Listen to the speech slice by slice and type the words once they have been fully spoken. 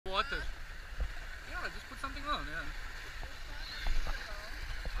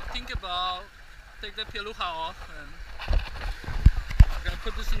bow, take the peluha off, and I'm gonna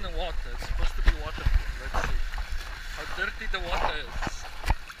put this in the water. It's supposed to be waterproof. Let's see how dirty the water is.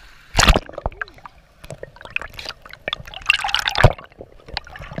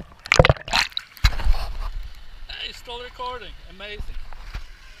 Hey, still recording. Amazing.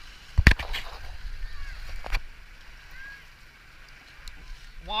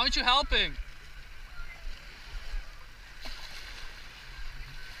 Why aren't you helping?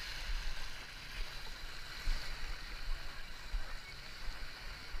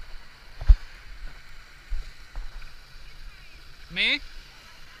 Me?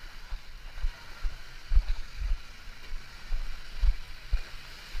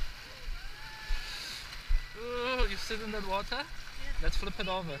 Ooh, you sit in that water? Yeah. Let's flip it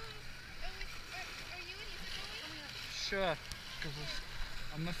over. Are you in Sure. Because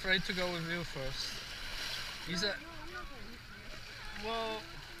I'm afraid to go with you first. He's a... Well...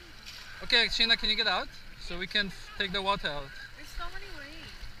 Okay, Sheena, can you get out? So we can take the water out. There's so many ways.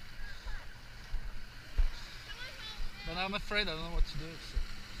 But I'm afraid I don't know what to do. So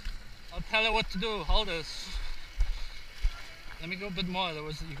I'll tell her what to do. Hold this. Let me go a bit more,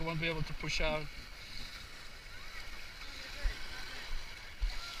 otherwise you won't be able to push out.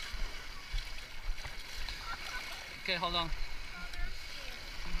 Okay, hold on.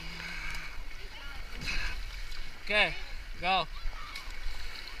 Okay, go.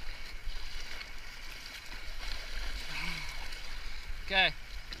 Okay.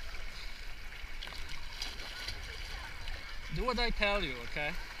 Do what I tell you,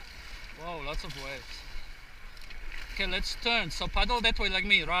 okay? Whoa, lots of waves. Okay, let's turn. So paddle that way like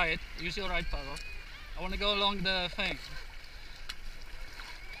me, right? Use your right paddle. I want to go along the thing.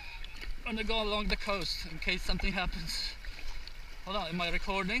 I want to go along the coast in case something happens. Hold on, am I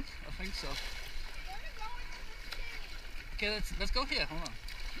recording? I think so. Okay, let's go here. Hold on.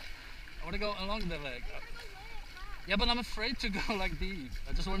 I want to go along the leg. Yeah, but I'm afraid to go like these.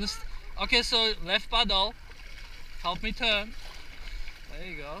 I just want to... Okay, so left paddle. Help me turn. There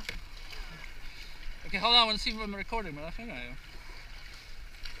you go. Okay, hold on. I want to see if I'm recording, but I think I am.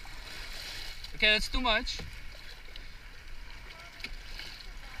 Okay, that's too much.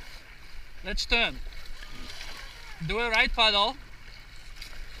 Let's turn. Do a right paddle.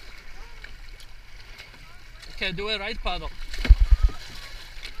 Okay, do a right paddle.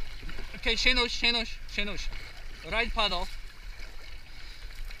 Okay, Shenush. Right paddle.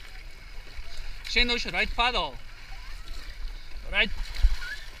 Shenush, right paddle. Right.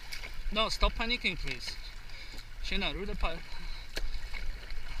 No, stop panicking, please. Shena, do the paddle.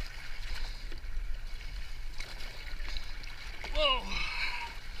 Whoa.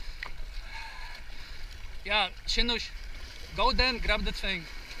 Yeah, Shenush, go then, grab the thing.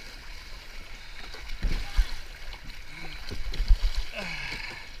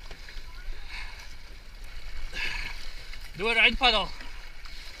 Do a right paddle.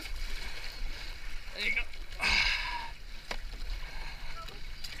 There you go.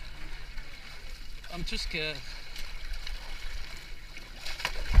 I'm too scared.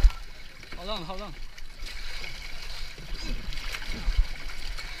 Hold on.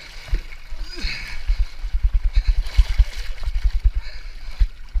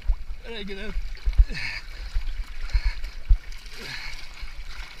 There you go.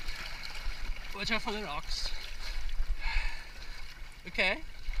 Watch out for the rocks. Okay.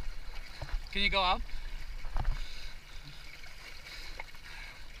 Can you go up?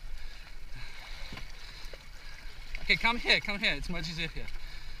 Okay, come here. It's much easier here.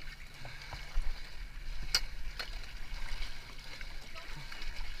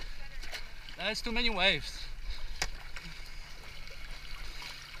 There's too many waves.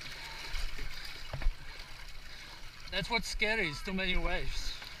 That's what's scary, is too many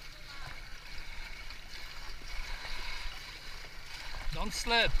waves. Don't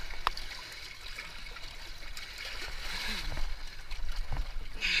slip.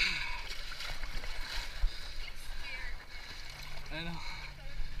 I know.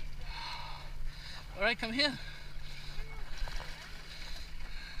 Alright, come here.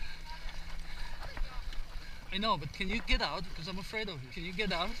 I know, but can you get out? Because I'm afraid of you. Can you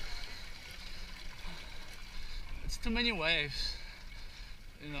get out? It's too many waves.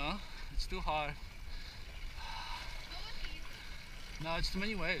 You know? It's too hard. No, it's too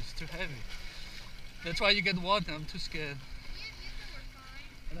many waves. It's too heavy. That's why you get water. I'm too scared.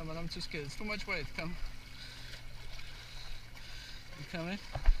 I know, but I'm too scared. It's too much weight. Come. You coming?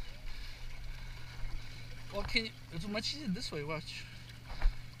 Well, can you? It's much easier this way. Watch.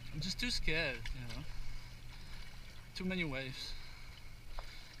 I'm just too scared. You know. Too many waves.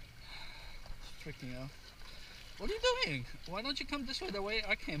 Freaking out. What are you doing? Why don't you come this way, the way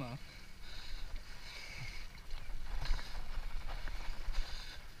I came out?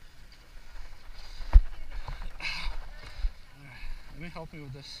 Alright, let me help you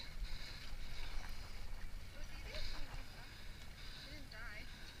with this.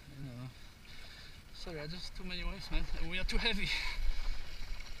 You know. Sorry, I just too many waves, man, and we are too heavy.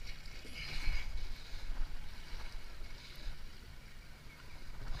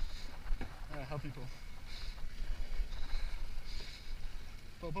 Alright, help me pull.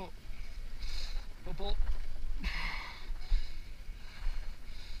 Pull, pull. Pull, pull.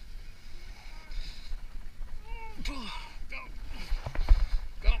 Pull. Go.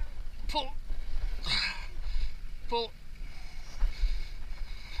 Go. Pull. Pull.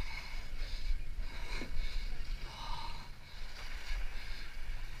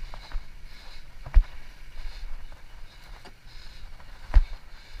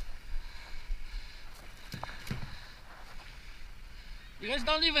 You guys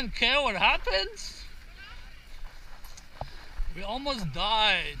don't even care what happens? We almost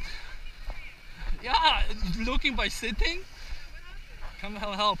died. Yeah, looking by sitting? Come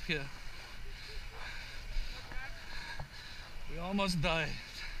help here. We almost died.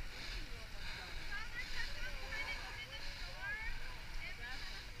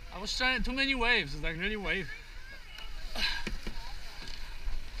 I was trying, too many waves, it's like really wave.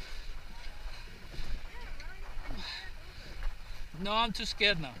 No, I'm too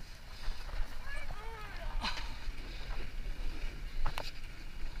scared now.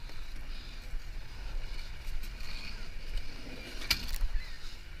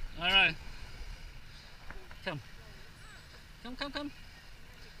 All right. Come. Come, come, come.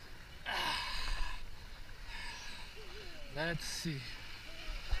 Let's see.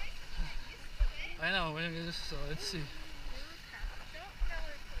 I know, we're just, so let's see.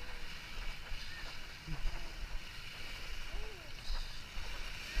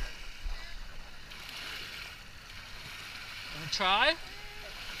 Wanna try?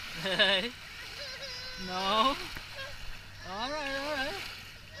 Hey. No. Alright, alright.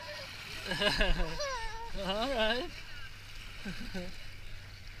 Alright.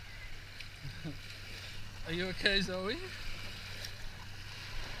 Are you okay, Zoe?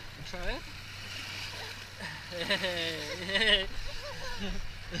 Try it? Hey.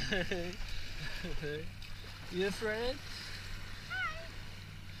 You afraid?